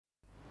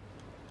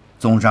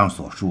综上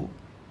所述，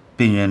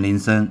病人林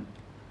森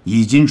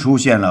已经出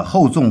现了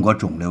后纵隔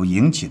肿瘤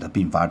引起的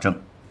并发症，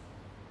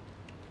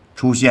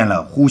出现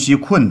了呼吸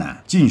困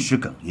难、进食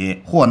哽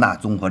咽、霍纳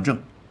综合症，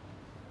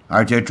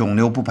而且肿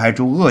瘤不排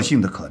除恶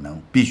性的可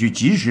能，必须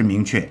及时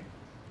明确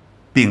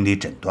病理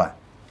诊断，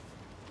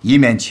以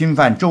免侵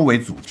犯周围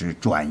组织、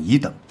转移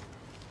等。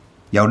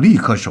要立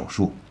刻手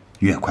术，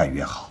越快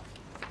越好。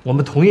我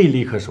们同意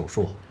立刻手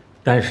术，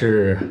但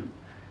是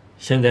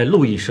现在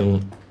陆医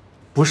生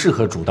不适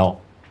合主刀，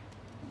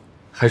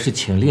还是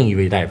请另一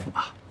位大夫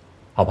吧，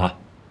好吧？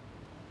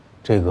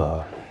这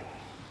个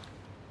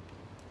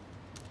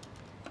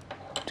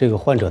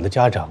患者的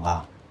家长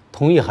啊，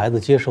同意孩子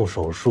接受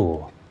手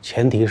术，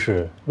前提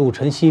是陆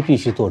晨曦必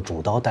须做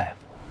主刀大夫。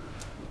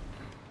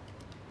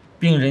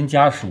病人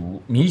家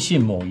属迷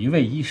信某一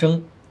位医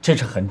生，这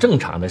是很正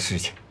常的事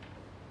情。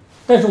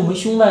但是我们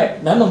胸外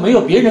难道没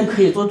有别人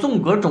可以做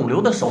纵隔肿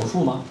瘤的手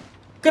术吗？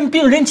跟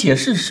病人解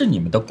释是你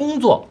们的工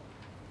作，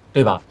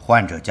对吧？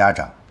患者家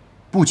长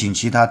不请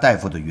其他大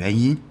夫的原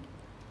因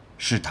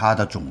是他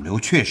的肿瘤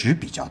确实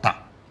比较大，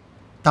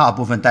大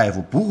部分大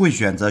夫不会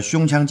选择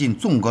胸腔镜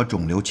纵隔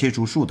肿瘤切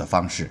除术的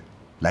方式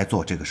来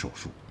做这个手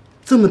术。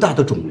这么大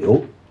的肿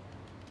瘤，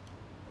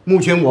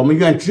目前我们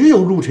院只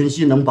有陆晨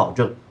曦能保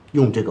证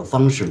用这个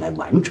方式来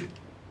完成，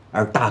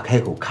而大开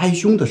口开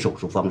胸的手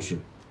术方式，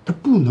它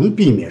不能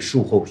避免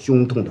术后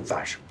胸痛的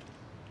发生。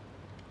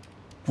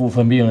部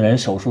分病人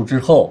手术之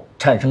后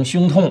产生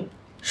胸痛，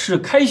是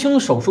开胸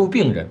手术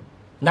病人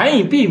难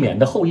以避免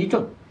的后遗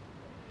症。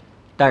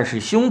但是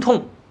胸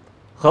痛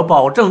和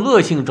保证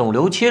恶性肿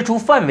瘤切除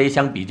范围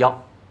相比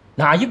较，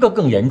哪一个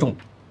更严重？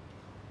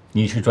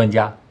你是专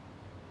家，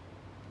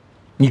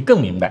你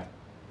更明白。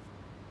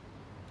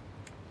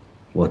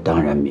我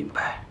当然明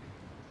白，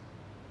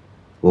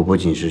我不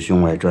仅是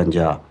胸外专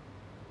家，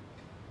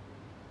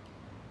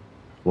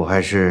我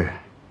还是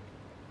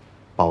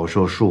饱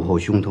受术后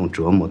胸痛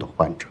折磨的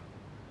患者。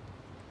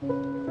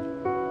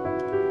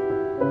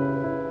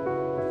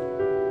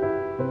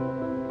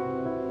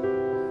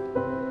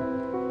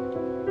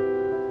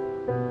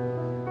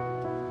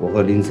我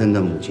和林森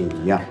的母亲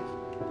一样，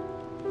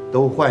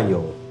都患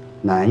有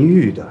难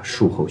愈的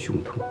术后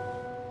胸痛，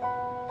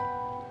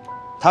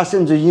他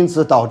甚至因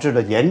此导致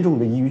了严重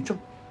的抑郁症。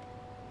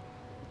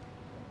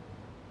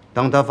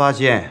当他发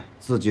现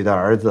自己的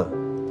儿子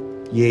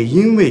也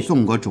因为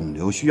纵隔肿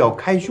瘤需要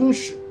开胸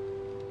时，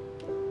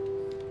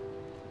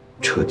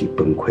彻底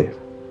崩溃了。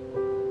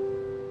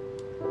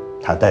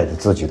他带着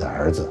自己的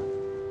儿子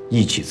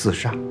一起自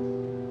杀，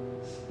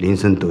林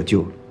森得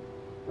救了，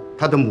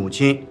他的母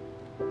亲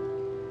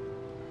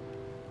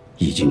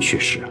已经去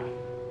世了。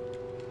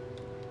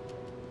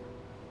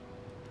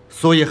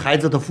所以孩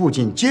子的父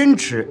亲坚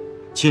持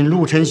请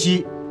陆晨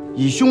曦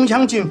以胸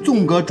腔镜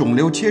纵隔肿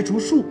瘤切除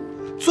术，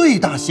最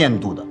大限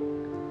度的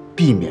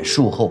避免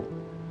术后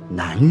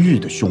难愈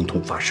的胸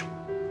痛发生。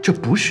这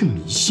不是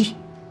迷信，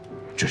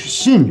这是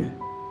信任，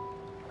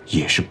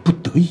也是不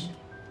得已。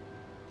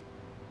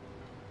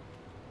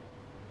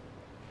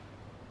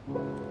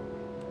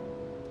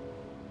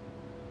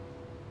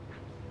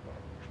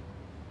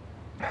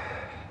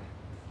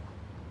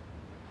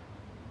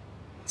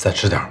再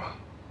吃点吧。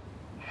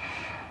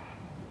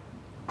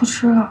不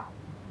吃了，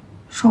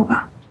收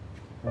吧。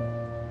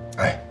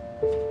哎，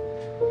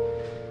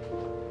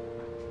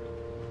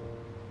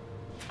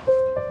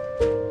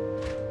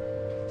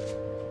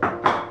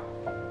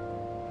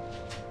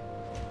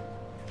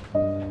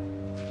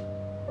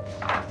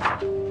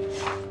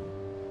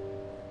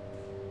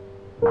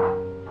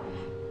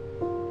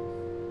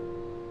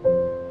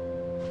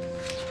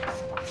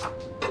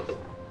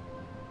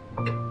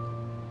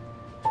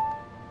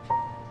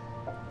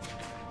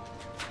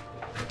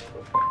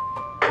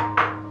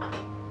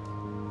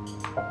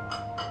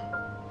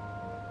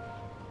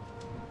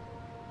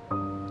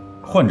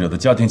患者的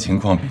家庭情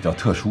况比较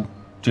特殊，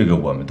这个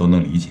我们都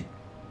能理解。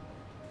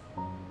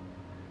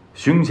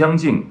胸腔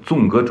镜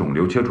纵隔肿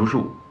瘤切除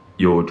术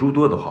有诸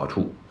多的好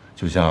处，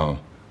就像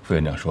副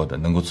院长说的，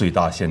能够最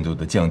大限度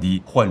地降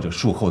低患者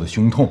术后的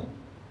胸痛，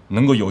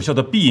能够有效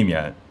地避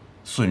免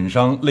损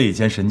伤肋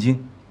间神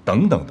经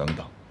等等等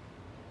等。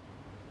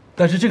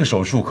但是这个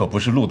手术可不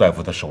是陆大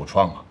夫的首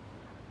创啊，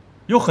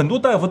有很多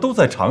大夫都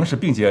在尝试，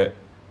并且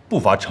不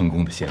乏成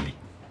功的先例。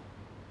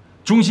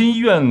中心医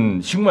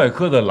院胸外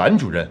科的兰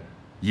主任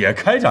也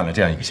开展了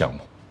这样一个项目，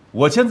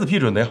我签字批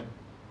准的呀。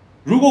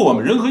如果我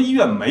们仁和医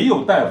院没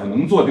有大夫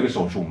能做这个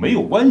手术，没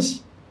有关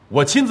系，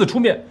我亲自出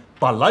面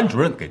把兰主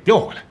任给调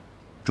回来。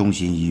中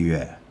心医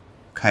院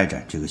开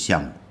展这个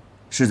项目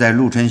是在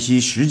陆晨曦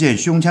实践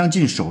胸腔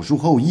镜手术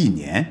后1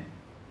年，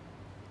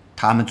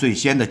他们最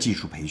先的技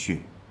术培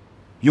训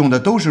用的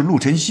都是陆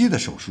晨曦的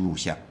手术录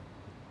像，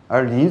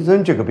而林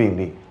森这个病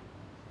例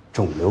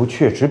肿瘤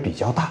确实比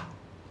较大，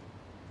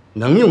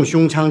能用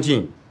胸腔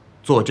镜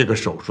做这个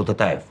手术的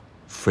大夫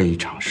非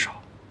常少。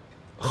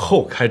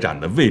后开展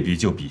的未必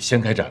就比先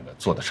开展的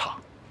做得差，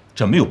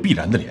这没有必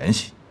然的联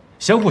系，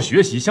相互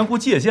学习，相互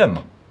借鉴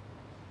嘛。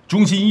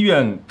中心医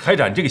院开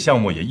展这个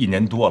项目也1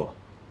年多了，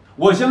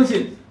我相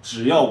信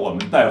只要我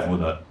们大夫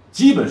的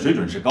基本水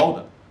准是高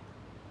的。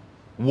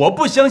我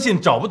不相信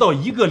找不到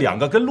一个两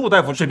个跟陆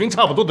大夫水平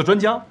差不多的专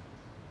家。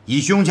以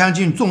胸腔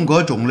镜纵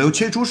隔肿瘤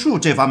切除术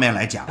这方面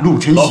来讲，陆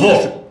晨老曦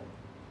傅，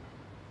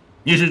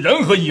你是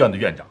仁和医院的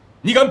院长，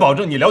你敢保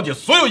证你了解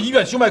所有医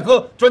院胸外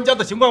科专家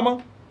的情况吗？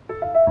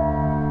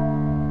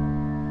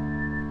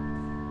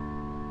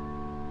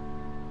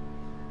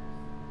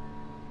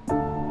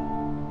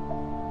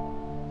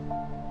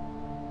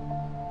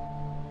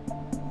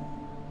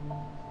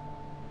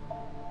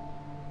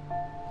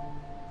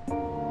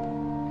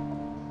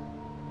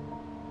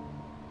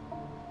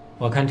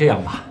我看这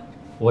样吧，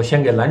我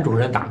先给蓝主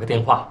任打个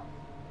电话，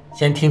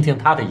先听听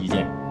他的意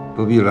见。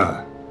不必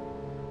了，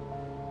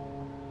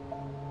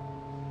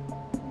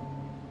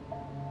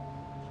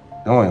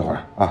等我一会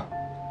儿啊，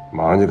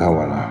马上就看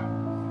完了。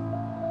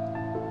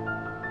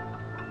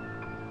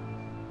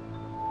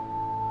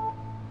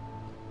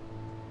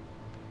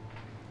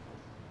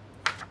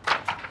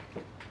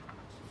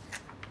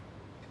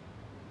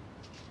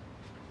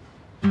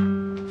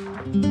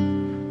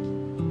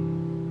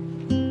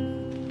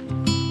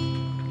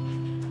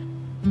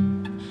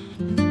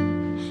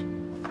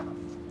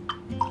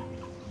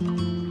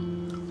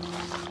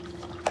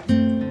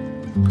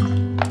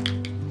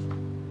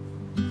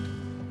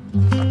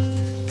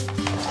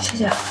谢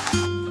谢。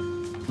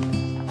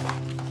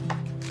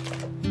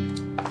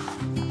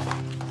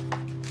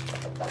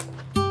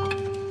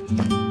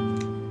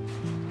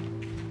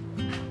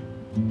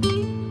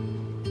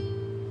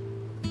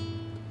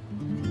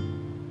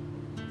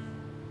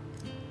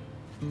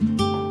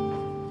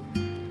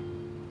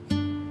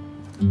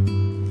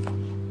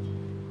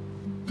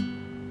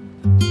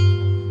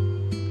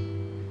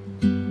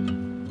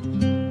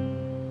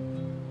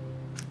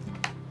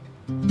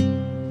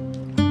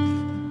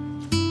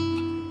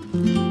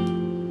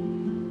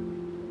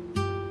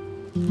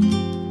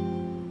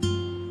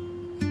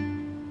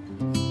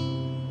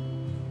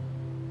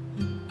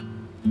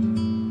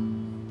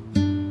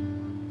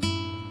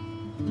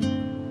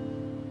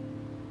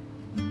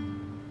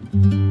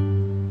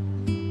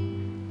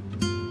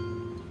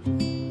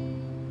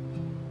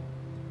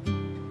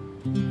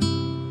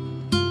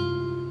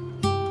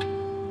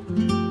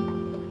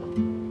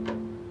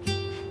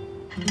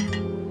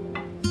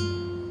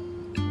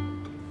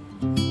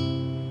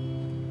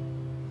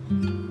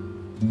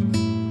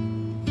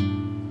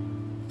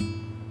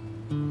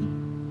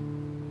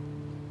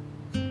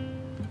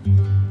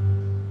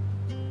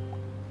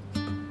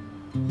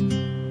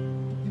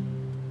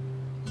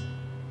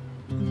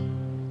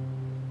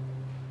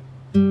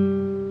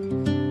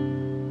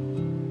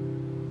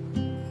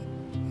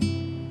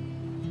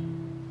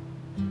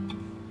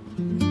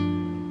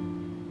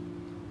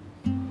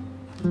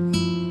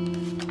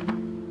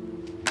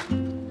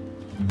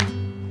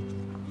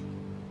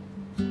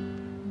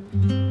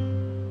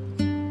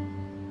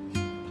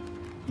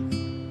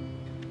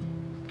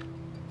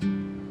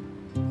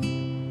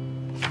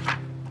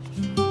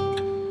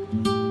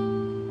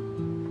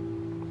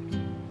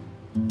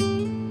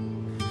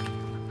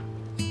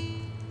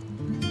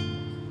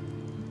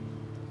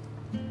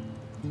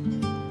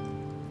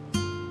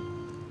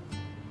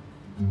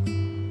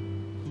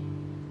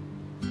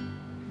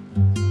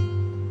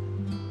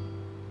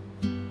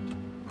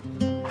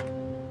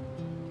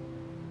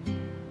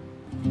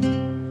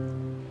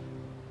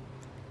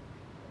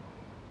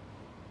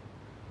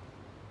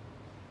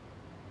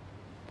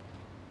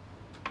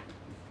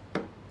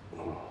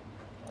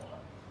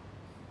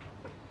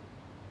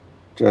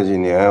这几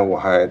年我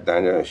还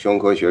担任胸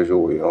科学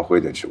术委员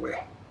会的职位，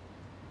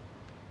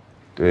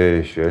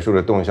对学术的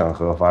动向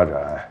和发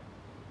展，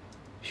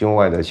胸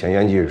外的前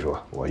沿技术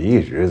我一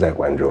直在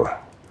关注，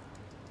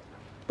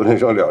不能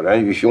说了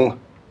然于胸，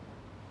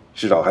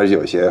至少还是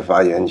有些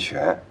发言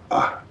权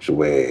啊。诸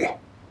位，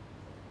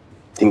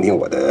听听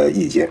我的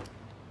意见。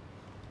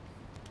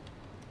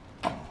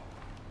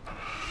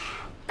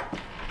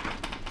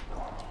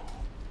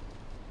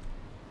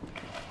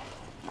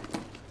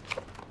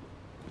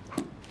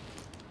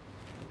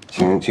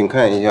请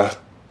看一下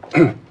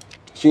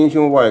心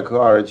胸外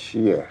科27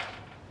页，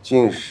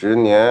近10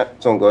年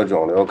纵隔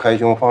肿瘤开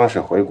胸方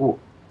式回顾。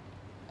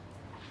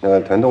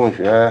疼痛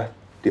学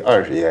第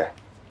20页，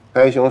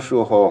开胸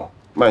术后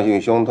慢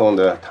性胸痛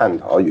的探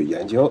讨与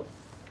研究。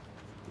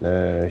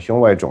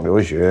胸外肿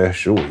瘤学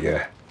15页，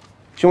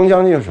胸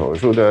腔镜手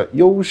术的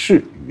优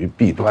势与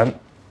弊端。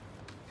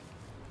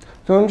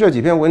从这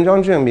几篇文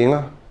章证明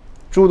啊，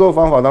诸多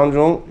方法当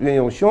中，运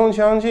用胸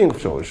腔镜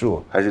手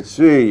术还是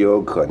最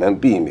有可能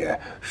避免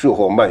术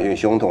后慢性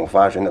胸痛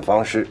发生的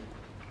方式。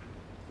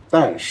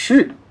但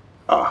是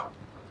啊，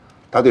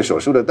他对手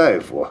术的大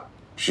夫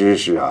知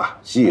识啊、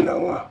技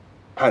能啊、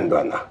判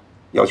断啊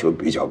要求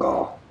比较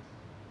高。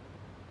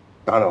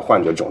当然，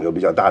患者肿瘤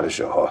比较大的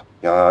时候，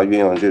要运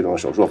用这种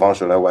手术方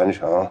式来完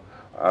成，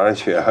而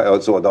且还要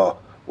做到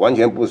完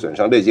全不损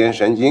伤肋间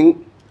神经。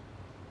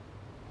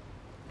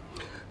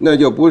那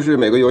就不是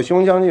每个有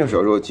胸腔镜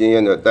手术经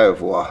验的大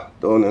夫啊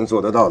都能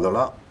做得到的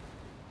了。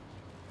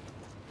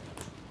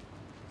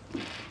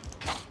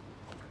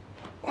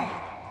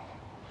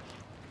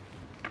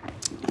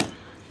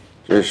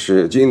这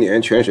是今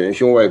年全省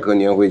胸外科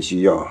年会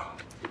纪要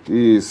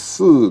第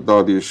4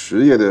到第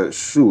10页的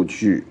数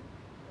据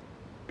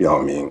表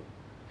明，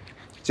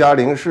嘉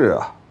陵市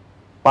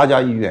8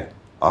家医院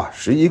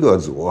11个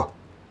组，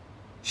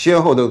先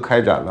后都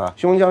开展了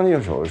胸腔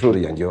镜手术的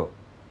研究。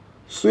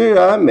虽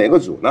然每个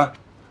组呢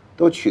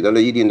都取得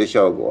了一定的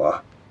效果，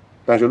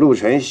但是陆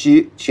晨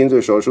曦亲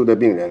自手术的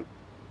病人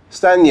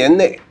，3年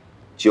内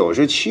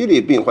97例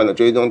病患的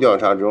追踪调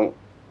查中，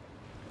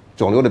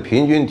肿瘤的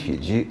平均体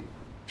积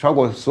超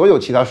过所有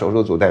其他手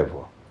术组大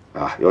夫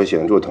有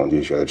显著统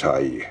计学的差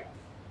异，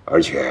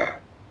而且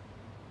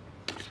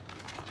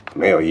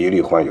没有一例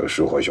患有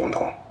术后胸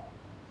痛。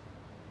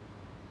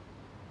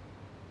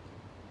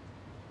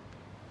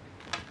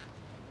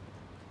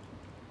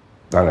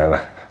当然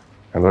了，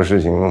很多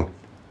事情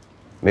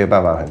没有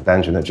办法很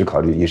单纯的只考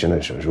虑医生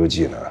的手术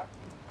技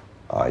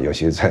能，尤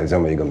其在这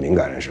么一个敏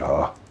感的时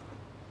候。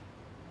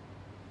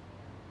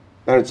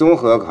但是综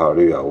合考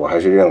虑我还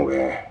是认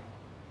为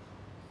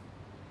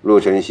陆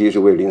晨曦是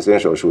为林森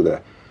手术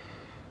的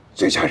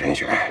最佳人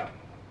选。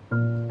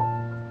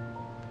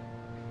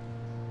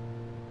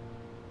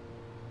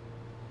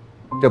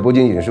这不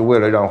仅仅是为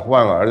了让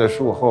患儿的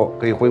术后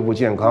可以恢复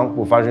健康，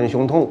不发生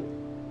胸痛，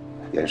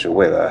也是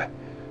为了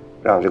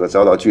让这个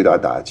遭到巨大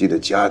打击的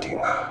家庭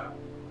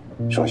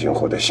重新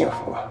获得幸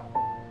福。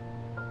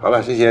好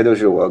了，这些都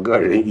是我个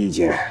人意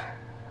见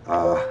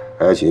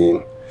还要请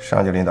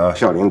上级领导、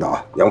校领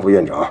导、杨副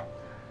院长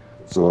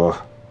做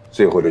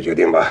最后的决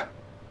定吧。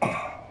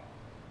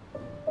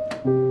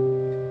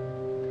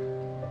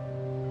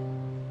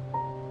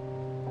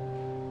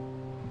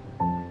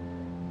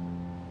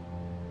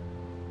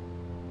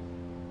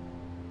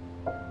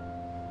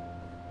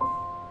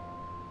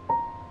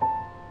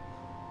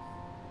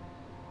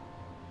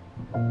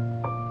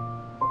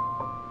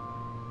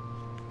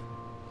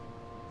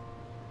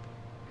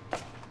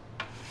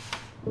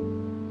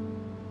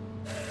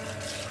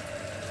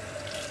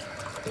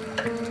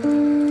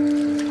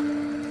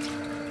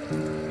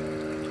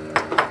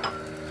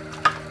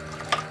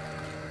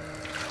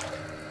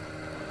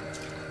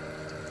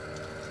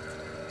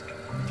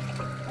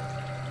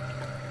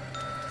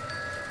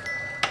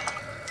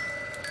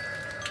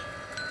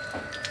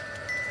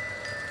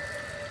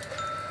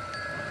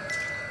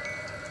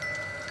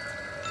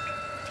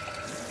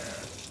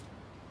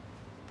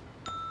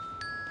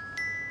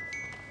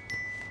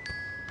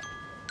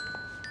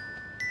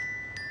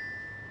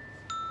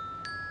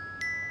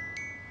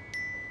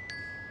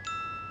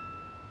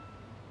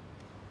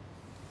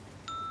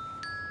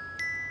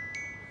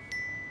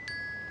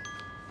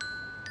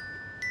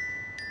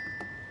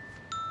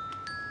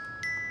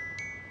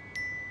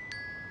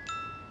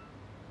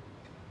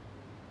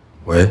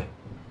喂，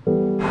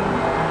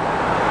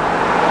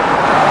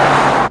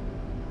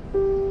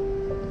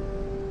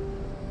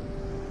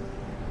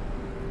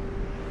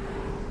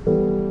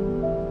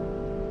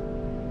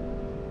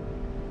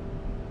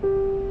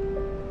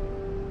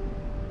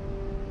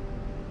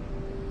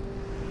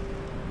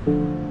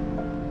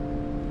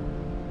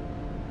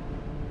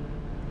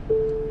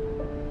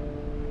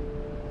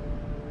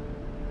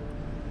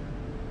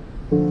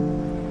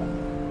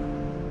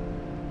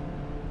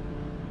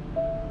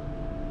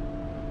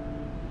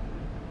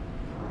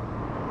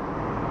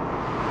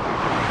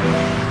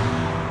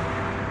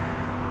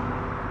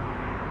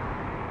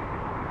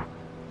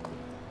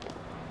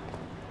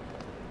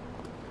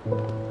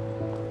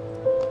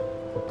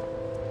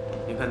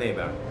您看那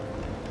边，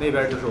那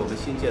边就是我们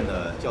新建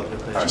的教学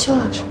科室。是邱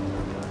老师。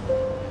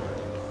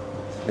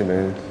那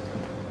边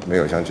没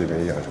有像这边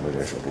一样什么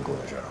人手不够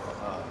的事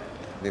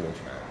那边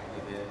全。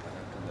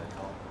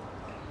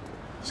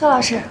邱老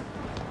师，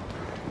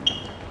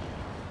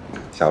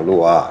小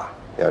陆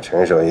要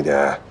成熟一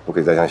点，不可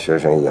以再像学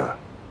生一样。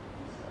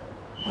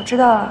我知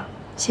道了，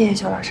谢谢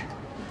邱老师。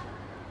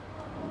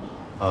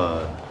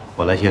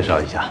我来介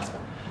绍一下，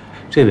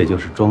这位就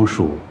是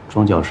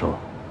庄教授，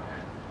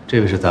这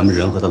位是咱们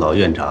仁和的老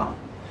院长，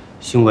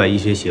胸外医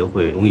学协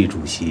会荣誉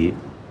主席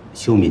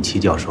邱敏琪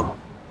教授。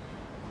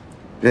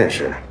认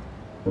识。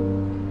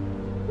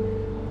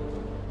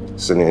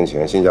4年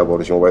前新加坡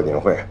的胸外年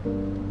会，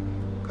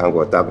看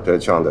过 Dr.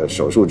 Chang 的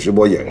手术直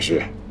播演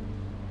示，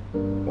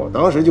我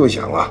当时就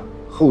想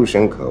后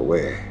生可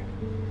畏。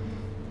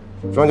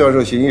庄教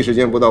授行医时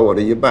间不到我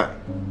的一半，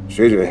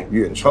水准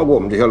远超过我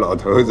们这些老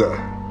头子。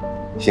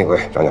幸亏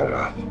庄教授。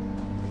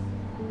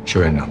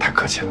邱院长太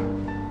客气了。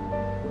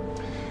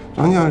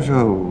庄教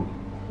授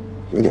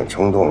有点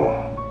冲动，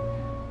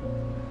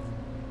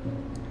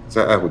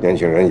再爱护年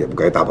轻人也不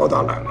该大包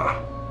大揽了，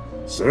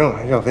责任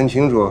还是要分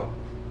清楚，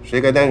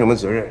谁该担什么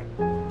责任，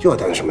就要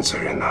担什么责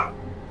任呐。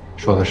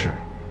说的是，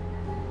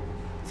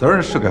责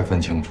任是该分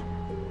清楚，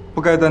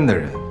不该担的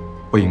人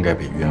不应该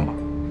被冤枉。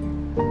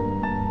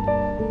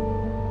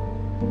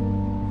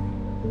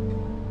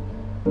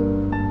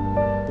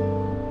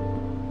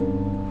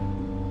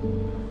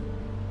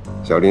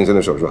小林森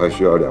的手术还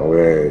需要2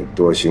位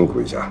多辛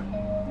苦一下，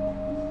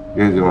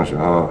越这种时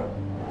候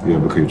越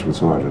不可以出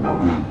错，知道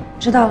吗？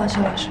知道了，邱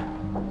老师，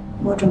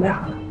我准备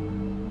好了。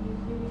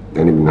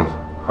那你们呢？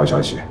好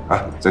消息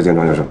啊！再见，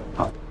庄教授。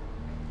好，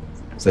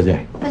再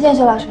见。再见，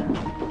修老师。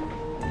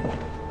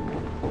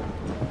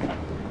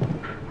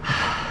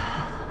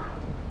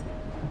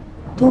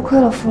多亏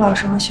了傅老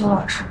师和修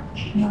老师，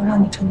没有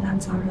让你承担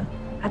责任，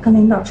还跟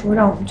领导说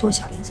让我们做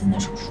小林森的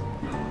手术。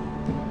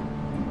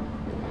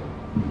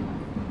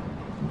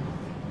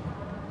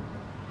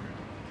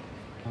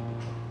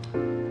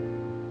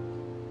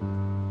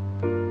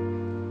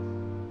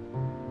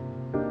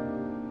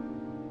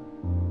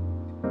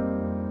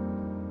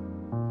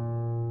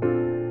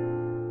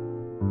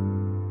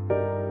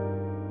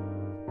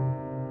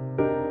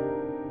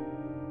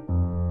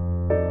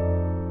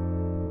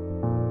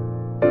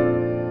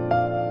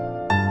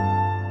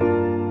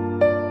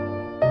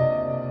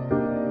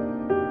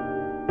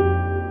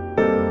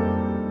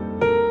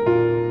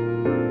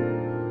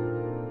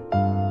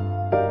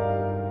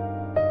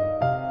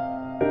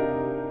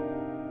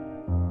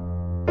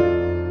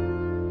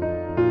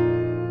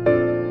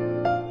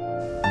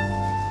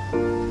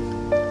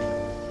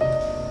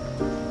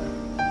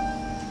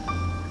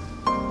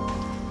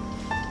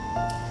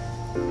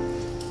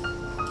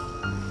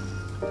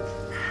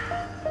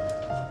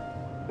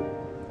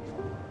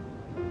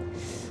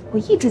我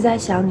一直在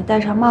想你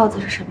戴上帽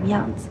子是什么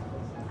样子，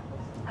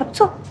还不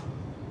错。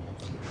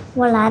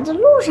我来的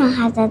路上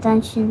还在担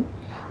心，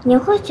你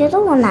会觉得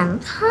我难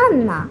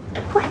看呢。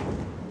不会。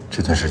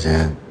这段时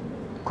间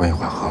关系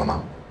缓和了吗？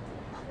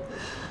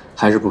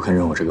还是不肯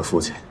认我这个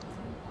父亲，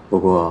不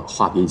过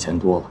话比以前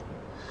多了。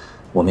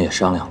我们也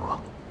商量过，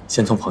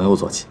先从朋友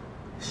做起，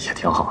也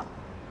挺好的。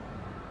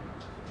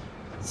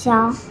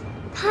行，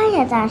他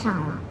也戴上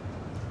了。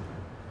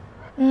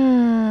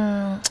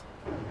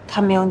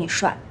他没有你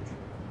帅。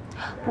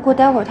不过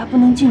待会儿他不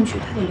能进去，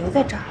他得留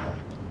在这儿。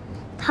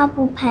他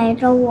不陪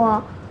着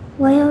我，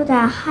我有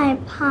点害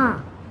怕。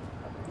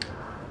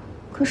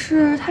可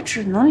是他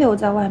只能留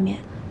在外面，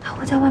他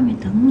会在外面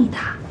等你的。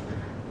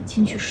你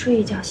进去睡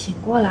一觉，醒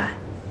过来，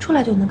出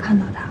来就能看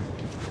到他，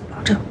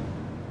保证。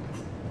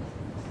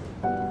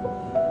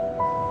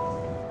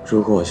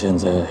如果我现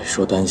在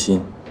说担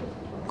心，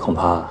恐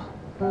怕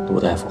杜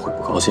大夫会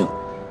不高兴。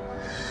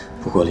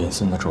不过林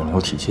森的肿瘤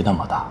体积那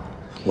么大，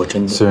我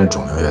真的……虽然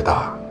肿瘤越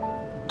大，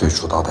对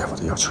主刀大夫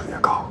的要求越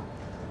高，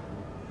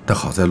但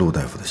好在陆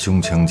大夫的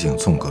胸腔镜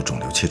纵隔肿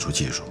瘤切除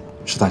技术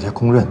是大家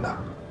公认的，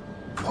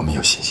我们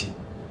有信心。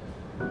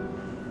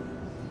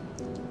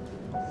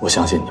我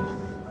相信你们。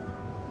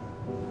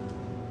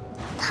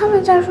他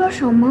们在说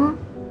什么？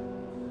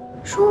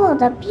说我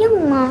的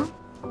病吗？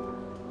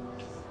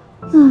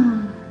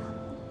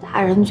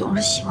大人总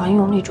是喜欢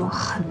用那种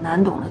很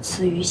难懂的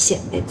词语显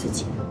摆自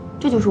己，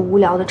这就是无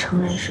聊的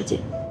成人世界。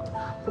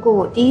不过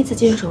我第一次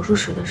进手术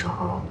室的时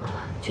候，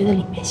觉得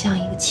里面像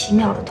一个奇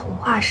妙的童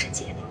话世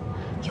界，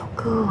有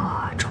各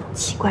种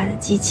奇怪的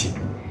机器，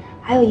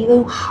还有一个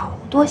用好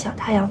多小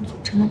太阳组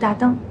成的大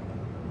灯，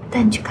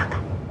带你去看看。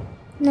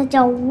那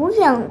叫无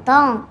影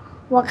灯，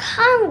我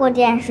看过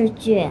电视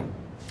剧。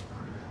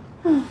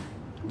你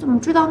怎么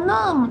知道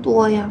那么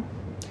多呀？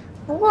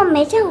不过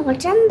没见过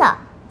真的。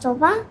走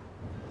吧。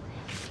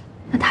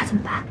那他怎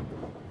么办？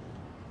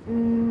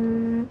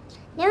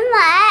林伟。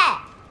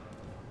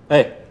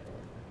哎，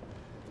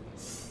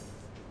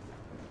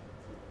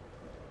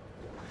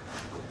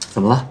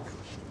怎么了？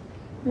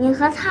你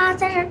和他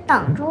在这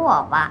等着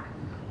我吧，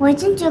我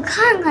进去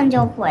看看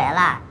就回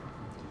来。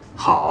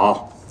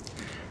好，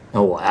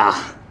那我呀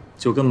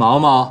就跟毛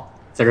毛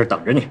在这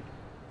等着你。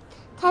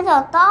他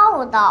叫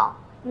豆豆，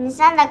你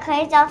现在可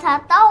以叫他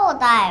豆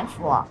大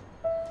夫。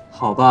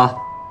好吧，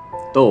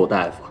窦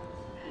大夫。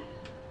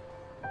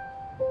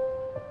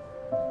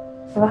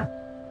走吧。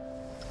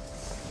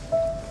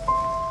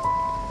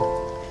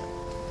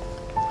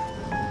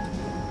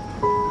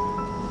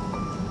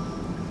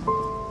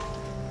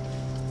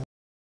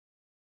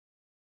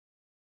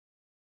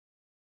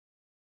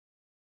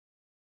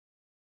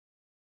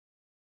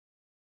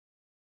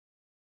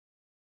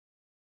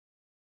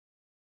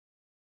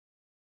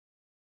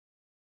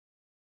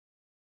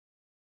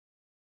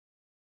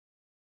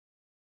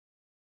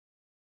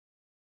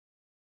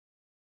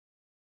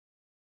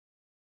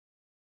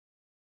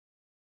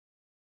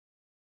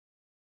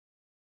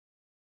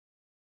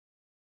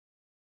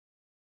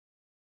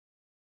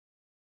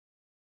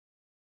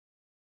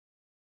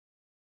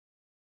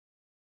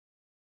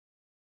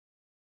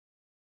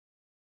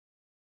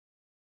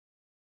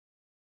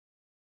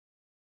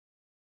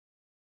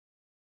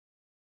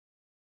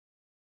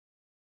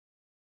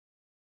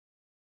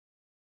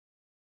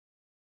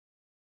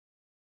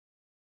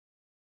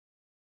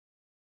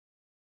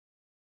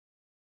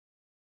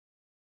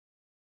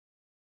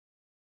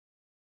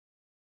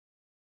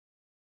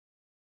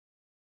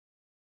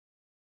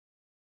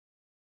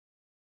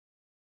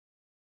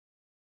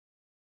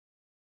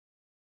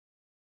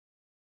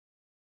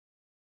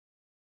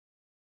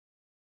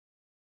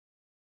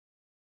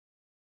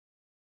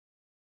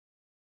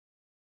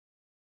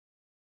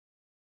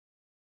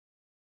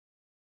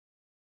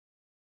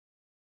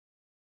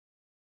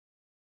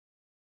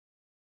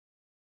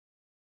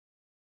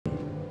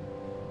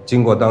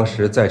经过当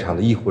时在场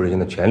的医护人员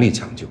的全力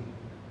抢救，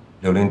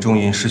柳林中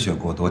因失血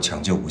过多，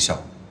抢救无效，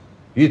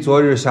于昨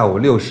日下午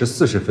6时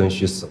40分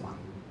许死亡。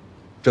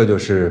这就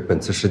是本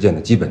次事件的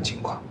基本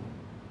情况。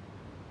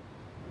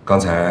刚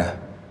才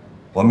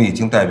我们已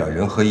经代表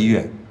仁和医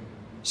院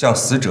向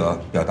死者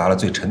表达了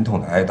最沉痛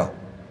的哀悼，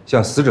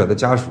向死者的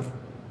家属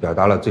表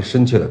达了最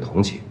深切的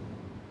同情。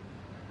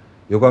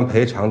有关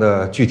赔偿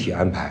的具体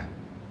安排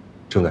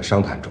正在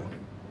商谈中。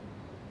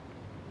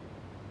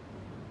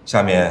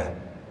下面，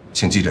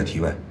请记者提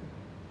问。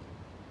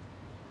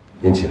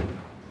您请。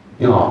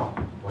您好，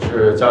我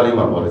是嘉陵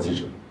晚报的记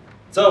者。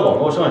在网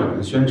络上有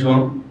人宣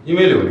称，因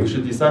为柳林是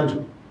第三者，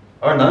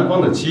而男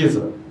方的妻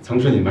子曾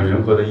是你们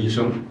仁和的医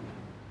生，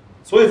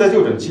所以在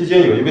就诊期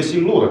间，有一位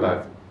姓陆的大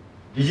夫，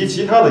以及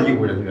其他的医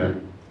护人员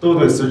都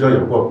对死者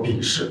有过鄙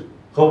视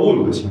和侮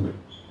辱的行为，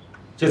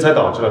这才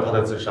导致了他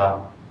的自杀。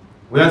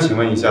我想请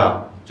问一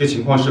下，这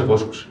情况是否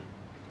属实？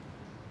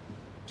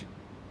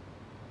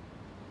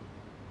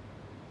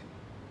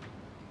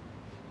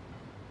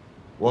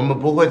我们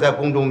不会在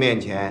公众面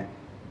前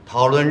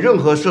讨论任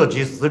何涉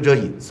及死者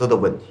隐私的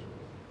问题，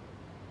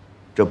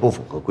这不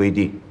符合规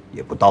定，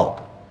也不道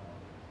德。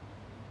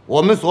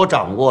我们所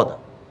掌握的，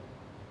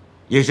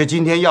也是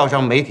今天要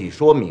向媒体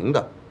说明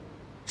的，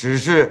只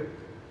是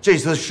这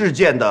次事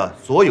件的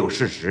所有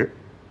事实。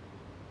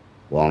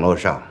网络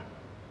上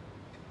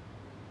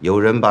有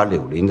人把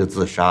柳林的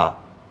自杀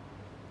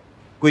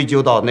归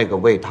咎到那个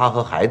为他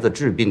和孩子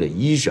治病的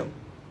医生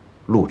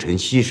陆晨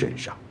曦身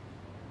上，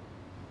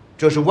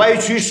这是歪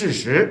曲事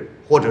实，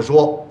或者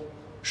说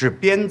是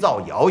编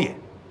造谣言。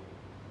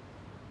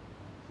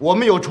我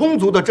们有充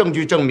足的证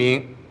据证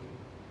明，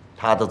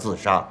他的自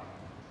杀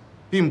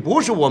并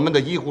不是我们的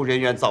医护人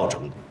员造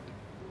成的。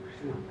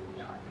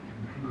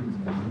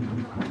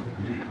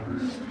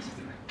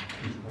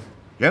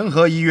仁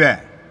和医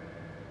院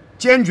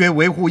坚决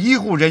维护医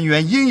护人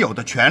员应有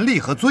的权利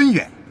和尊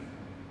严，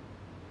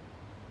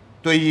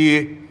对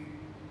于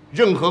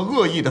任何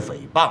恶意的诽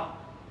谤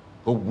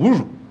和侮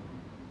辱，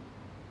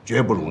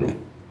绝不容忍。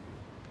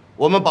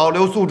我们保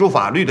留诉诸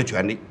法律的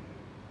权利。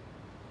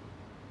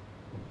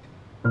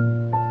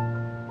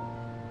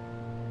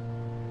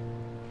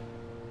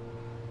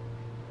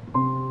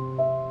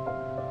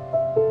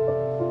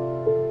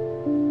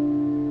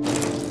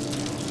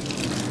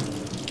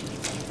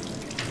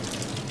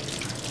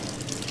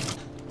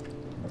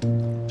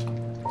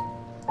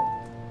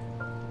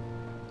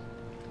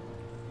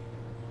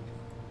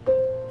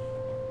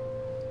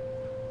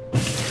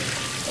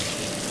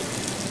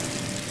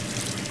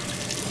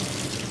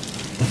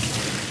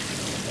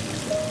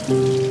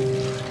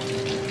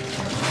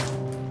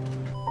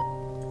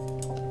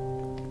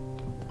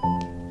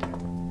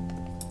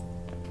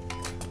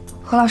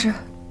何老师，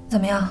怎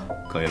么样？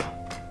可以了。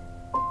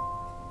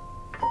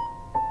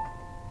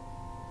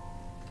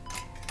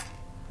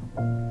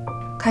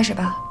开始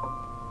吧。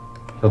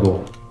小杜，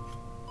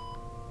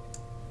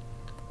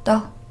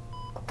刀。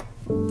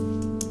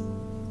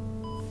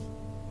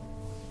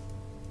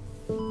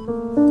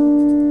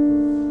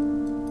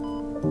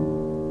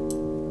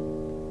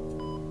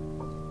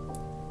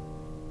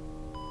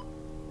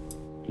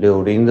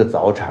柳林的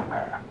早产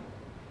儿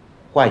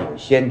患有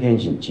先天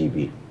性疾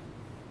病，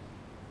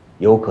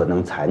有可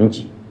能残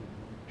疾，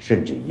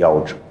甚至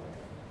夭折，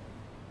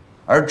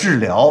而治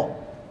疗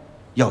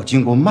要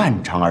经过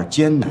漫长而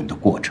艰难的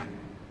过程。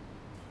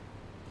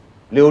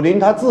柳林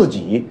他自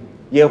己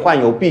也患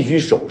有必须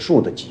手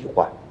术的疾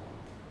患，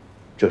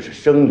这是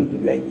生理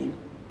原因。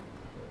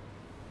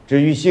至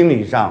于心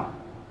理上，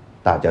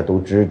大家都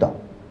知道，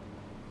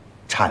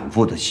产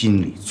妇的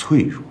心理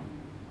脆弱，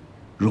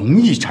容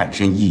易产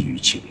生抑郁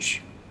情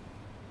绪。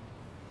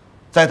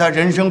在她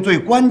人生最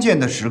关键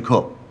的时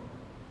刻，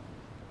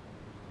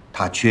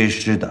她缺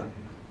失的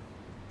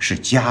是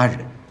家人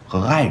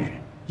和爱人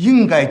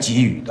应该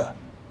给予的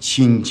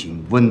亲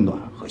情、温暖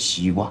和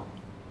希望。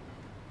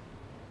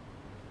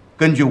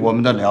根据我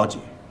们的了解，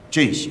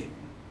这些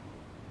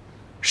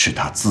是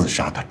她自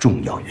杀的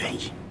重要原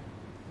因。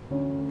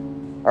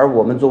而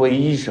我们作为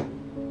医生，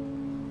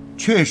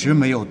确实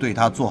没有对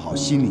她做好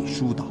心理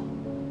疏导。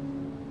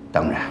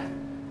当然，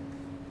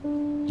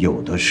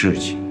有的事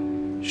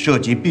情涉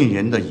及病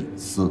人的隐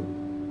私，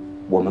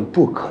我们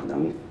不可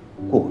能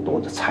过多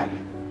的参与。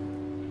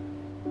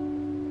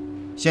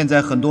现在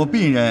很多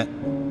病人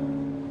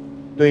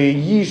对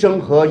医生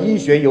和医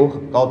学有很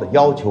高的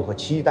要求和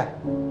期待，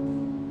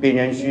病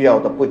人需要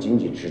的不仅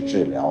仅是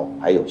治疗，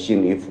还有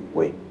心理抚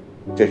慰，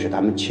这是他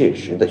们切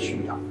实的需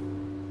要。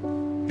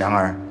然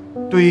而，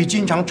对于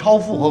经常超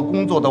负荷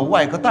工作的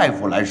外科大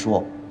夫来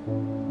说，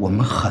我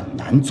们很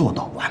难做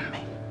到完美。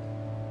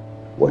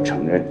我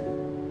承认，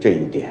这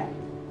一点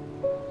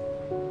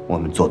我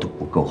们做得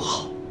不够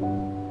好。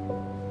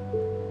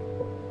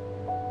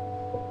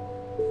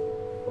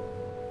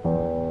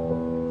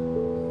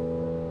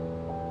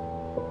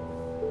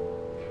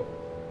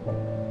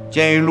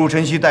鉴于陆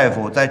晨曦大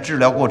夫在治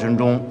疗过程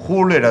中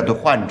忽略了对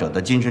患者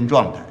的精神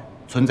状态，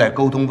存在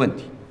沟通问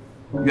题，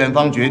院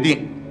方决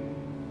定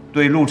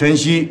对陆晨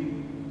曦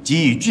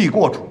给予记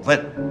过处分，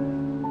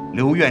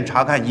留院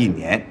查看1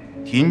年，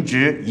停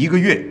职1个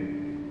月，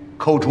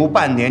扣除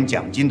半年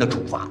奖金的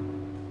处罚。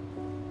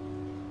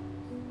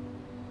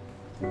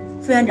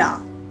副院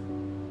长，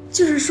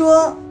就是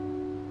说，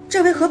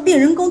这位和病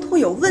人沟通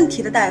有问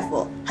题的大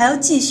夫还要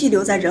继续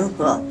留在仁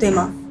和，对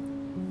吗？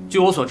据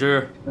我所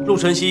知，陆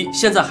晨曦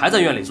现在还在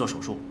院里做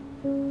手术，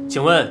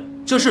请问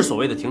这是所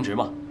谓的停职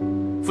吗？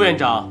副院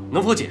长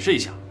能否解释一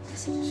下？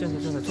现在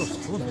正在做手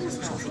术呢。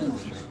手术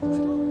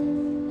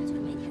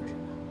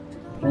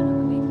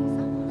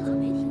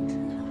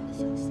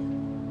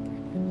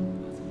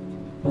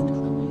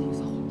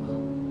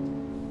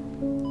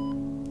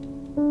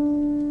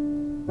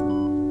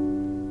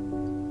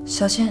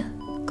小心，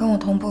跟我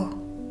同步。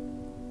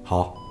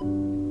好。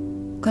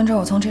跟着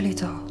我从这里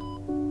走。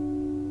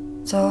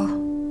走。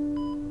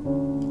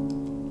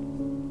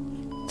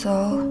走。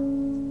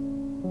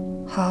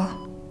好。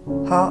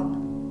好。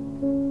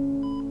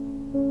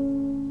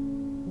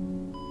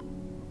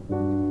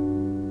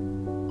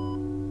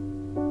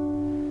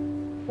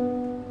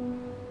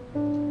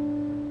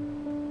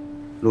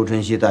陆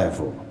晨曦大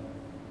夫，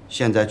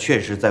现在确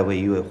实在为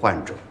一位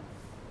患者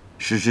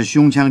实施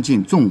胸腔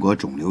镜纵隔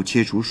肿瘤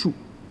切除术，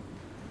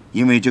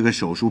因为这个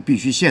手术必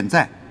须现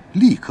在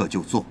立刻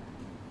就做，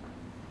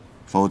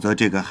否则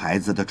这个孩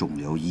子的肿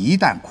瘤一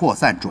旦扩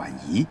散转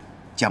移，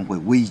将会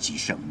危及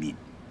生命。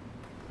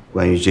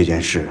关于这件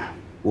事，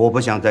我不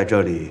想在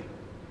这里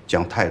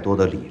讲太多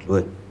的理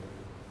论，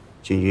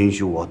请允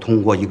许我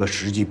通过一个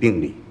实际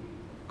病例，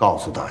告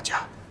诉大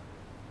家，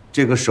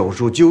这个手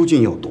术究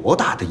竟有多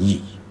大的意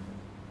义。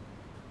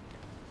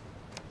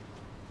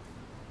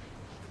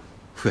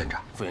副院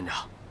长，副院长，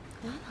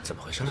怎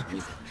么回事？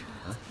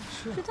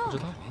不知道。不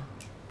知道。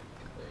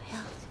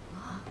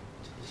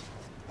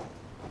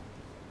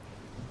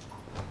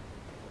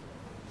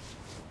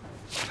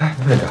哎，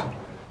副院长，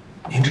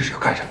您这是要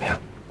干什么呀？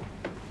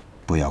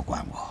不要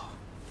管我。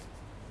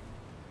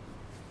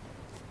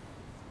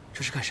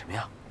这是干什么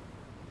呀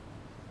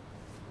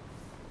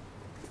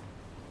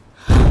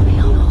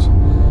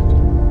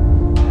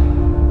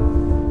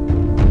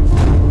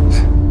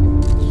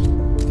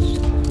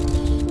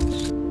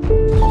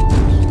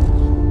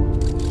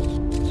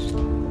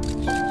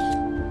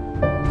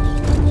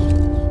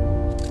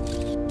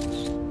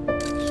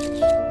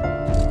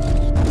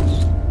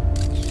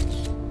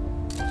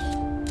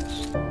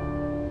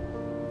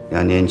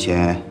？2年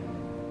前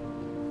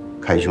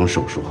开胸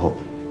手术后，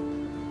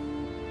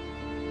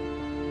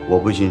我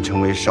不仅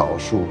成为少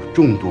数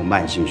重度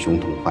慢性胸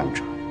痛患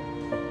者，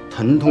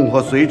疼痛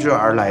和随之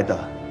而来的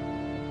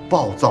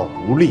暴躁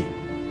无力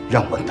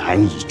让我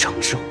难以承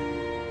受。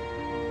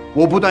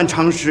我不断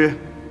尝试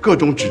各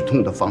种止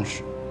痛的方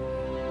式，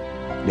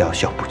疗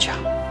效不佳。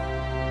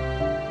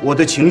我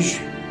的情绪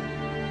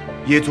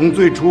也从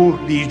最初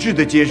理智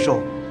的接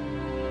受，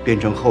变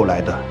成后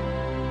来的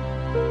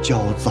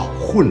焦躁、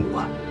混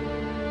乱，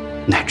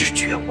乃至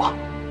绝望。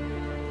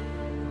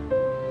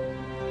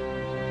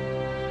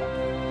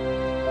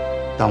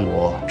当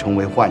我成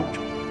为患者，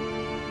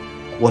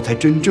我才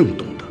真正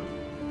懂得，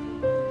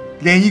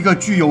连一个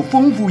具有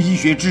丰富医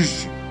学知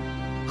识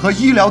和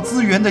医疗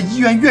资源的医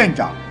院院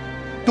长，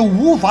都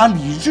无法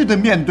理智地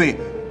面对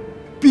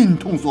病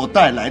痛所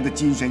带来的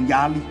精神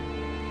压力。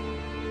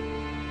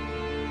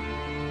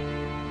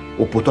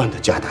我不断地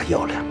加大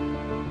药量，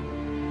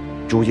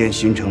逐渐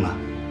形成了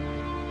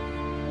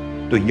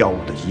对药物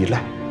的依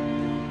赖，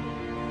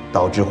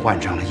导致患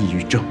上了抑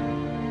郁症，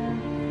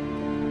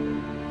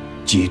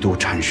几度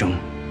产生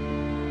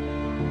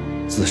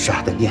自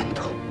杀的念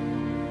头。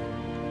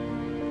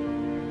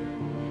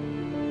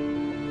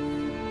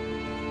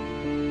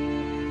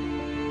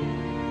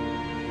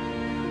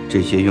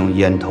这些用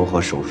烟头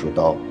和手术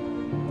刀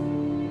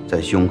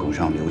在胸口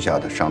上留下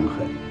的伤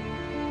痕，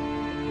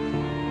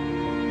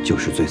就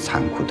是最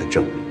残酷的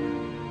证明。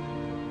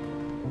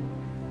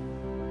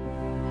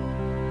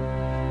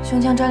胸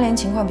腔粘连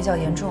情况比较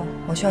严重，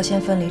我需要先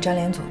分离粘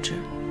连组织。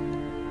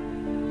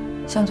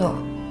向左，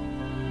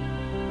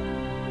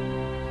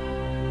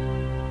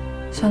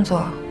向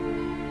左，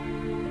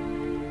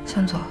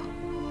向左，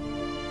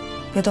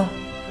别动。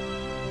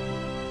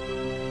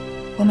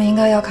我们应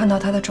该要看到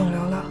它的肿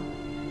瘤了。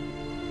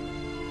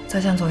再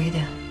向左一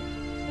点。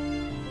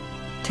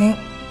停。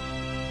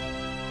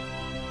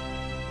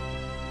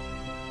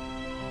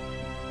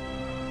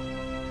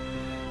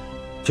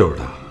就是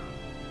他。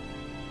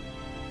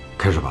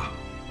开始吧。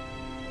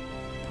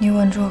你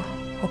稳住，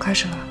我开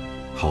始了。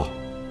好。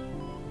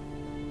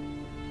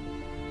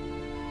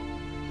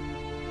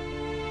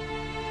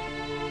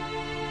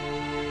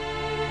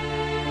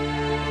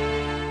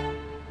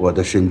我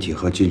的身体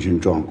和精神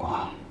状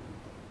况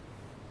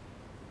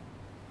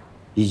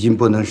已经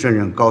不能胜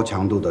任高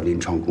强度的临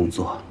床工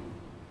作，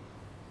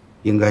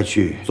应该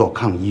去做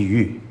抗抑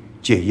郁、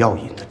戒药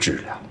瘾的治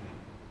疗。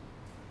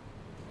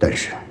但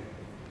是，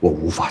我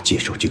无法接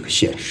受这个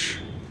现实，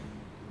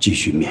继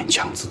续勉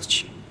强自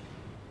己，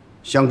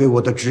想给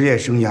我的职业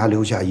生涯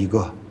留下一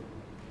个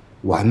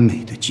完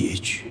美的结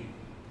局。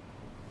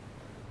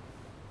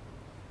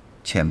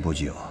前不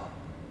久，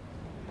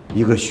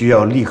一个需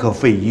要立刻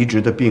肺移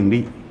植的病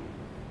例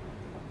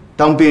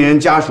当病人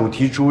家属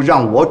提出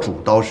让我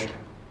主刀时，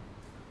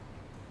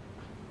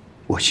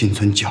我心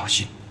存侥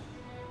幸，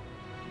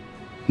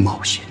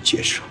冒险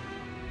接受。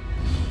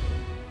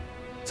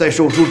在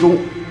手术中，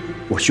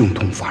我胸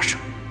痛发生，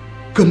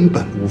根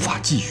本无法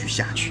继续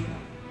下去。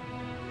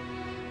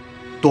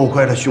多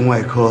亏了胸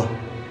外科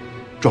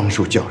庄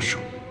树教授，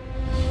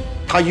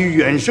他以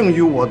远胜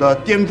于我的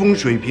巅峰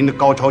水平的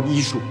高超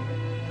医术，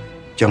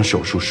将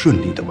手术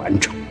顺利地完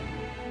成。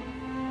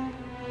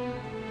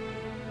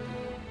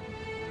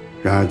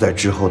然而，在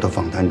之后的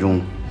访谈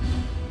中，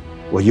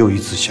我又一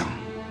次想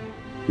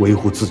维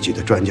护自己的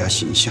专家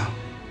形象，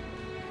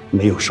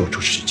没有说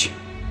出实情，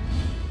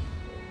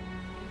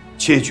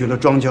窃取了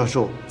庄教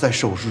授在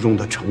手术中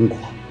的成果，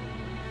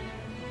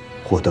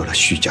获得了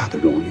虚假的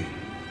荣誉。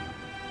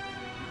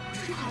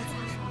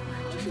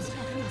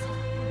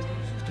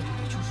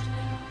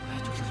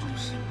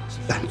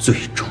但最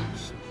终，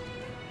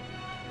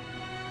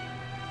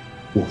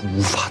我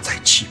无法再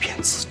欺骗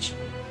自己，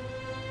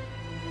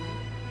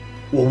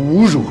我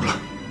侮辱了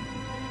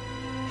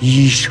“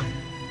医生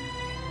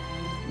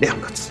”2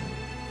个字，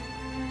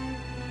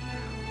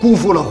辜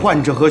负了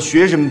患者和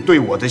学生对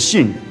我的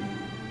信任。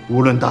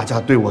无论大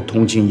家对我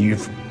同情与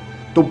否，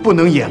都不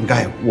能掩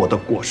盖我的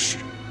过失。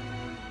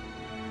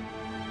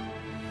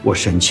我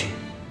申请，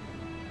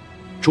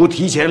除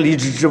提前离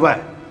职之外，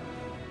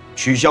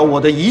取消我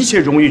的一切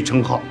荣誉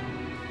称号，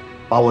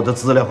把我的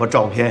资料和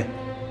照片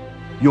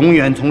永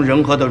远从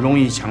仁和的荣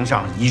誉墙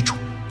上移除。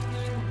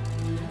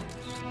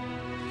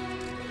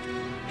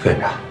副院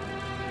长，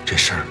这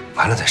事儿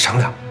完了再商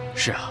量。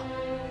是啊，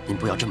您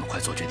不要这么快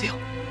做决定。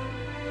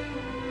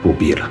不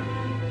必了，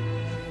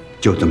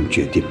就这么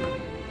决定了。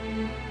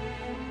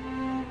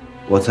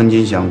我曾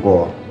经想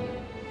过，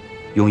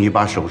用一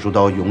把手术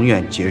刀永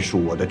远结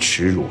束我的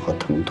耻辱和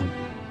疼痛，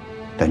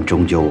但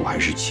终究我还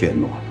是怯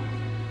懦了。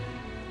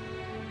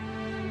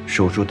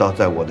手术刀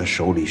在我的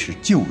手里是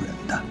救人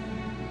的，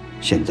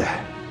现在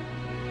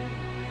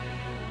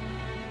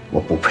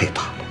我不配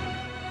它了。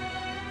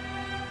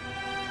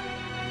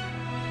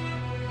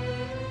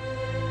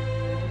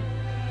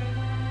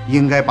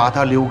应该把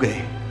它留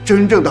给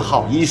真正的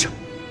好医生，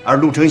而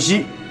陆承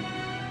熙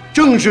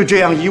正是这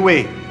样一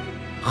位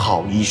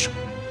好医生。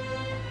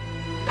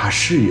他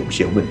是有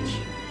些问题，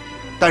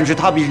但是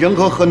他比仁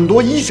和很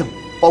多医生，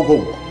包括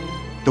我，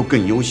都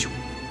更优秀。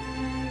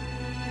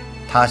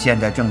他现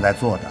在正在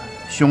做的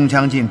胸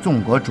腔镜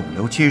纵隔肿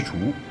瘤切除，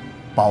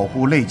保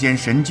护肋间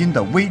神经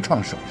的微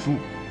创手术，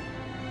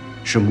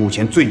是目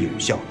前最有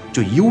效、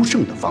最优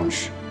胜的方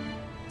式。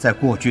在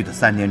过去的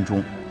3年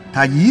中，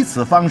他以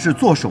此方式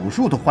做手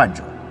术的患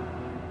者，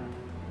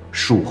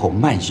术后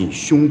慢性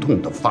胸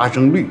痛的发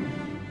生率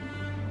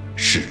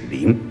是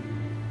0。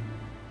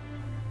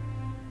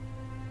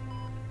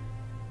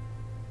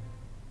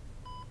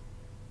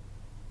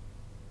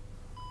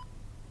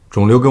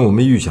肿瘤跟我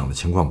们预想的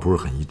情况不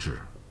是很一致，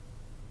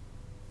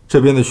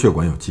这边的血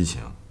管有畸形，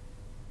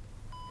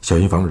小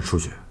心防止出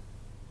血。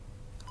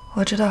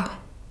我知道，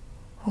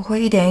我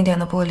会一点一点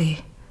的剥离，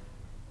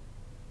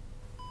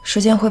时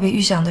间会比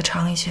预想的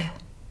长一些。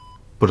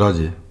不着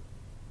急，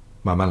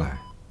慢慢来。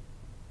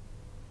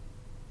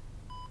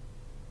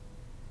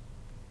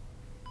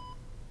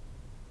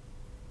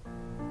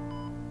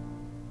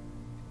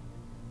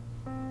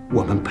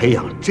我们培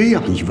养这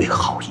样一位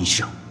好医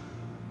生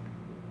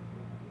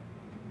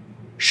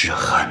是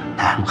很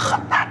难很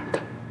难的。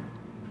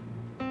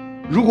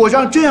如果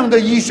让这样的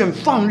医生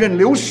放任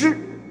流失，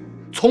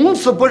从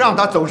此不让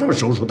他走上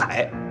手术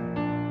台，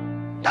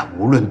那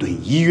无论对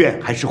医院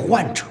还是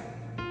患者，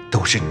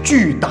都是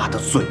巨大的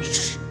损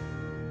失。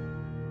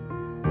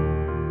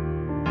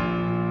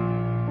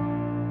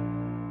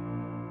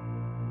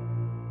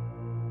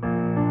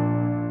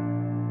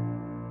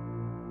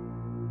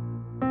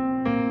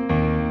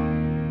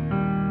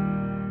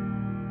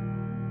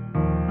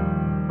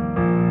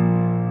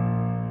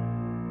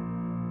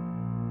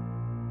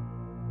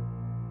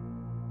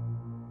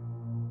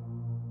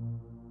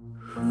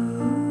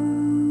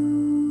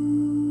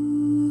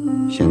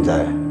现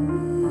在，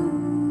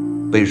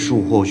被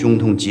术后胸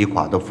痛击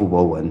垮的傅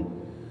博文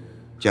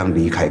将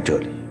离开这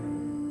里，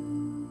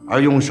而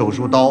用手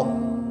术刀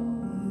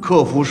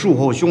克服术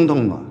后胸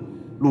痛的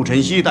陆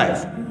晨曦大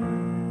夫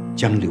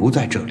将留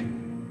在这里，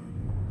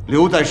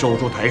留在手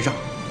术台上，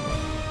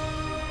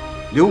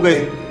留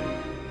给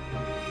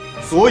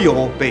所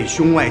有被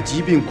胸外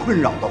疾病困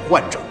扰的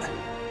患者们。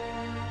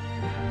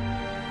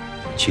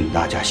请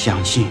大家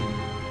相信，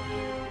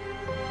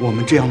我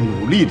们这样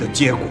努力的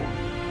结果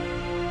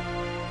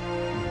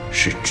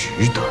是值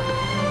得的。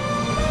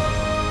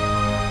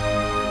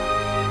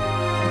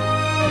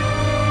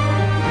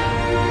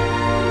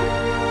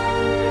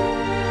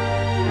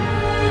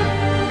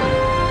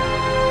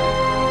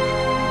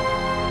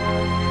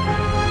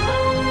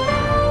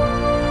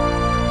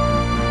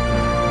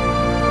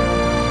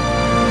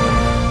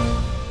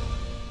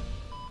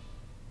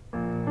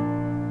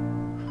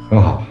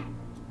很好，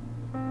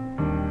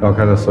要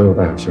开的所有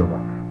大小血管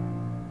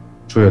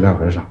出血量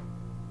很少。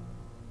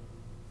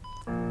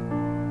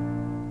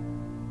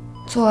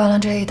做完了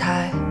这一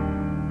台，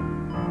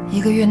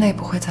 1个月内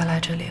不会再来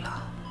这里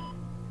了。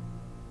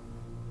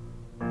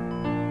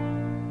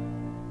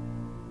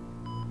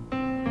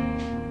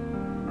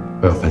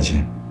不要烦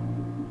心，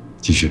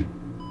继续。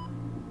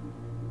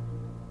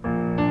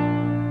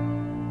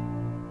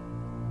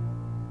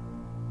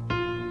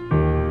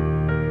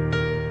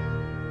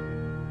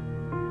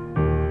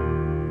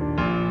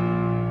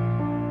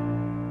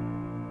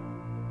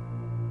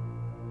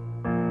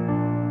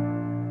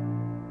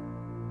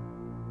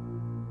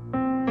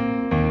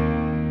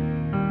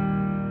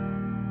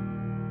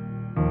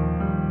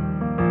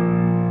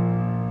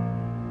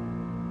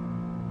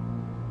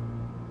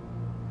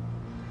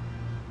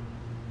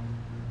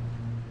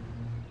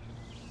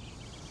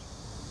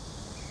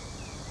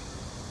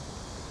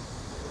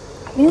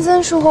林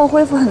森术后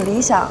恢复很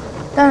理想，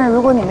但是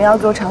如果你们要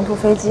坐长途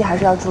飞机，还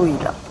是要注意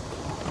的。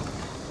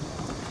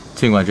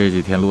尽管这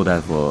几天陆大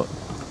夫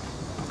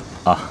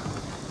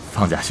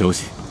放假休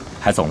息，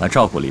还总来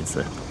照顾林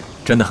森，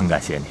真的很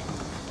感谢你。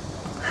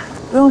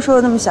不用说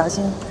的那么小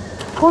心，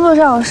工作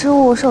上有失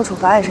误，受处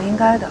罚也是应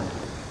该的。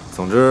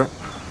总之，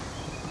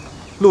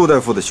陆大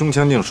夫的胸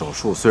腔镜手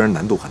术虽然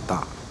难度很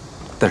大，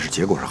但是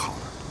结果是好的，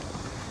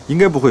应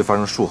该不会发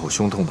生术后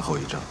胸痛的后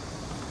遗症。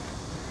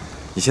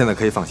你现在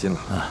可以放心了。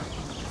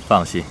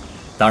放心，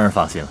当然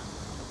放心了。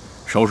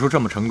手术这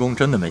么成功，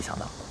真的没想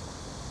到。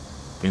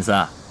林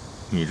森，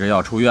你这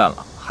要出院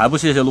了，还不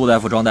谢谢陆大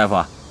夫、庄大夫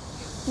啊？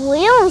不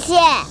用谢。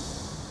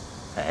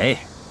哎，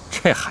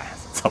这孩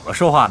子怎么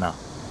说话呢？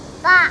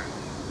爸，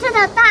这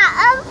叫大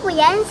恩不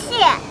言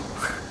谢。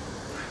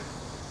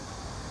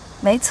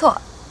没错，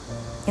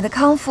你的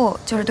康复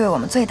就是对我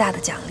们最大的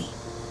奖励。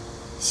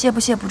谢不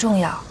谢不重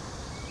要，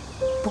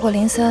不过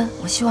林森，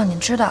我希望你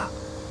知道，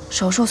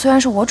手术虽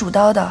然是我主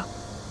刀的，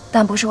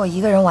但不是我一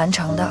个人完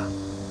成的，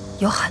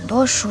有很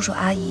多叔叔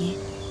阿姨，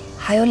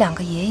还有2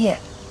个爷爷，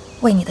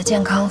为你的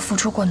健康付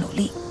出过努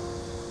力。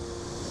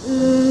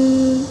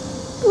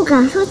不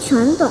敢说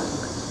全懂，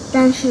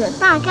但是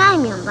大概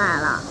明白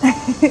了。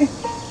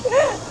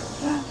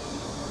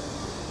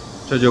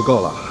这就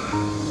够了，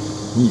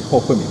你以后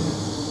会明白。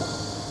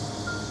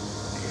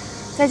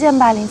再见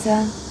吧，林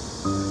森，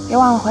别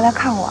忘了回来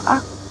看我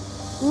啊！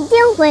一定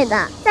会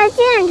的。再见，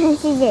晨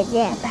曦姐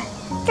姐。拜拜。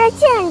再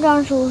见，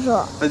庄叔叔。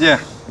再见。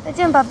再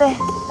见，宝贝，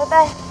拜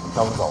拜。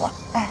那我们走了。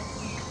哎。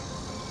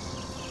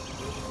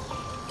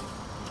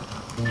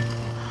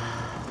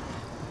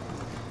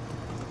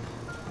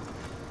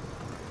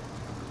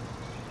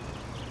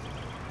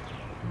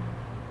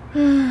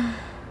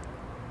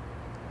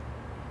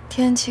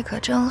天气可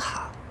真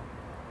好。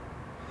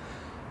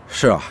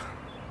是啊，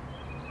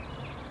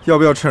要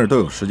不要趁着都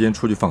有时间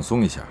出去放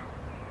松一下？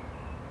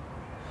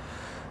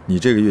你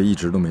这个月一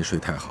直都没睡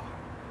太好，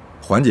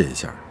缓解一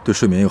下对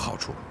睡眠有好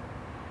处。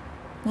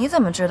你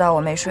怎么知道我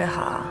没睡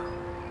好啊？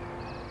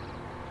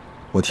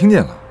我听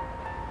见了。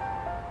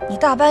你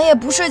大半夜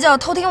不睡觉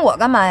偷听我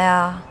干嘛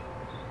呀？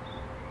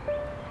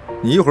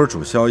你一会儿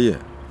煮宵夜，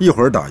一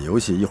会儿打游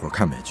戏，一会儿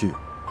看美剧，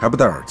还不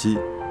戴耳机，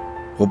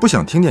我不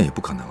想听见也不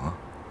可能啊。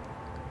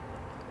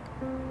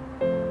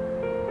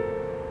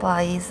不好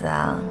意思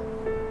啊。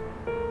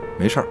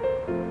没事儿。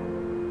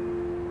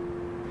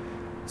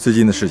最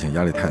近的事情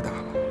压力太大了，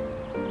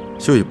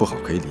休息不好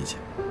可以理解。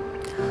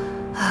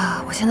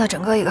啊，我现在整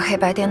个一个黑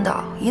白颠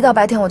倒，一到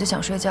白天我就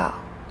想睡觉。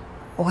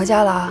我回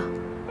家了啊。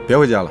别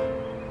回家了，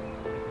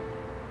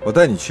我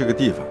带你去个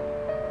地方，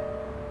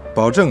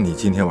保证你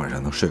今天晚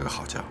上能睡个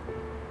好觉。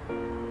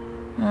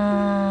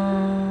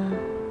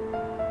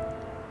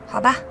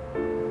好吧。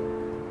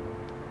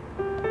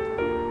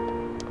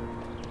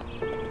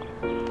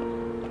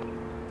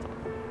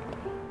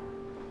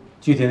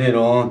具体内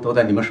容都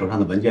在你们手上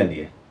的文件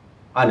里，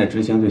按着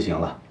执行就行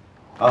了。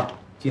好，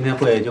今天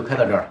会就开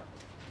到这儿。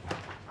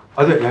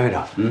啊，对，杨院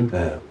长，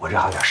我这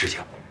还有点事情，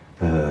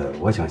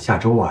我想下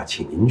周啊，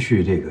请您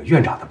去这个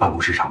院长的办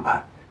公室上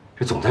班，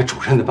这总在主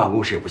任的办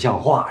公室不像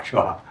话，是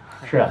吧？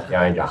是啊，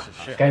杨院长，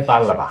该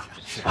搬了吧？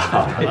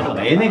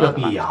没那个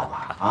必要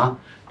吧？啊，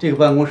这个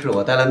办公室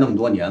我待了那么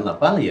多年了，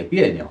搬了也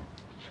别扭。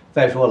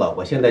再说了，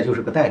我现在就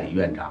是个代理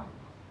院长，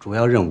主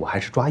要任务还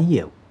是抓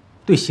业务，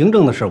对行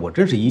政的事儿我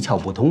真是一窍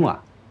不通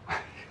啊。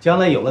将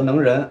来有了能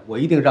人，我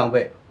一定让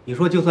位。你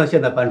说，就算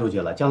现在搬出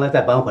去了，将来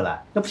再搬回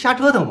来，那不瞎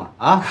折腾吗？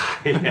啊！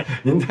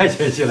您太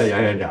谦虚了，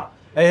杨院长。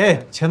哎，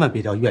千万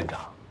别叫院长，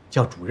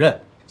叫主任，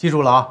记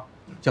住了啊，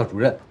叫主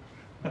任。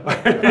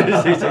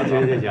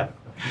行。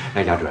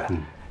哎，杨主任，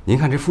您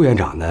看这副院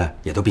长呢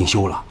也都病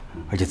休了，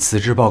而且辞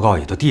职报告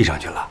也都递上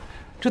去了，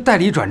这代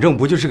理转正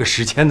不就是个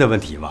时间的问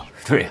题吗？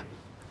对呀，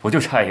不就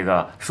差一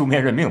个书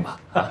面任命吗？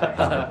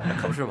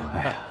可不是吗？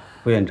哎呀，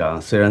副院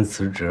长虽然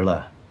辞职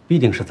了，毕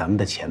竟是咱们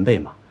的前辈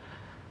嘛。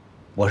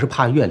我是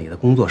怕院里的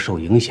工作受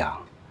影响，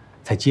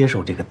才接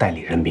受这个代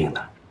理任命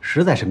的，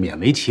实在是勉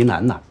为其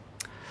难呐。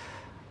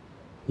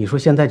你说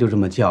现在就这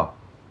么叫，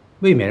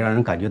未免让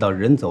人感觉到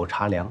人走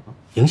茶凉，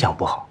影响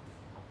不好。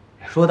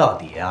说到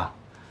底啊，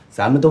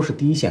咱们都是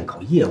第一线搞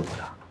业务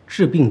的，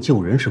治病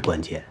救人是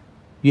关键，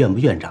院不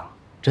院长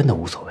真的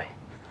无所谓。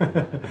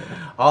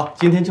好，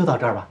今天就到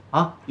这儿吧。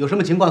啊，有什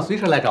么情况随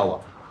时来找我。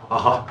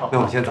好，那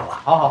我先走了。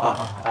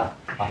好。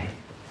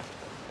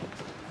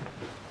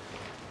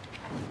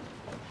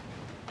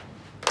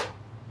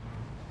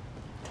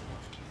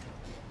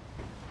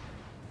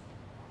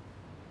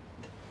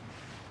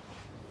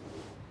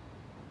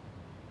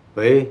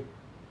喂，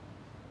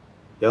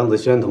杨子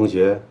轩同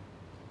学，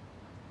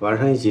晚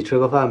上一起吃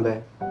个饭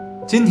呗？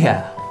今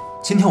天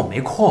我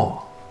没空。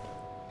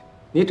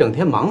你整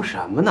天忙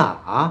什么呢？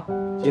啊，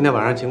今天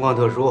晚上情况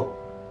特殊，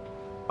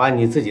把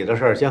你自己的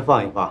事儿先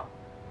放一放，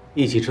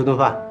一起吃顿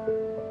饭。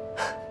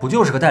不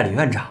就是个代理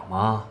院长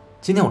吗？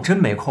今天我真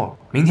没空，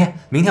明天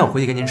我回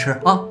去跟您吃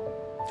啊。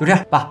就这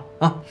样，爸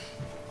啊。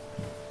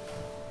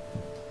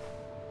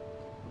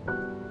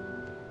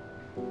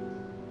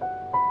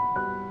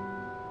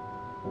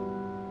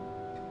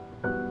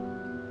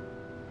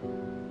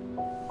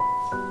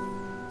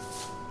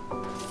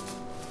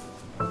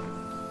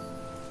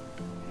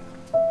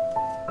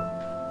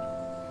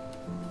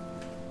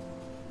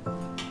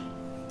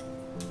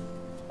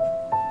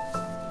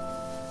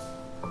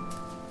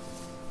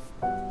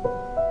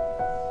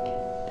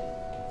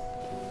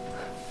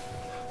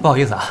不好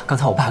意思啊，刚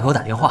才我爸给我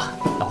打电话，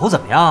老侯怎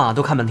么样啊？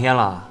都看半天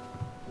了，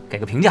给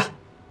个评价。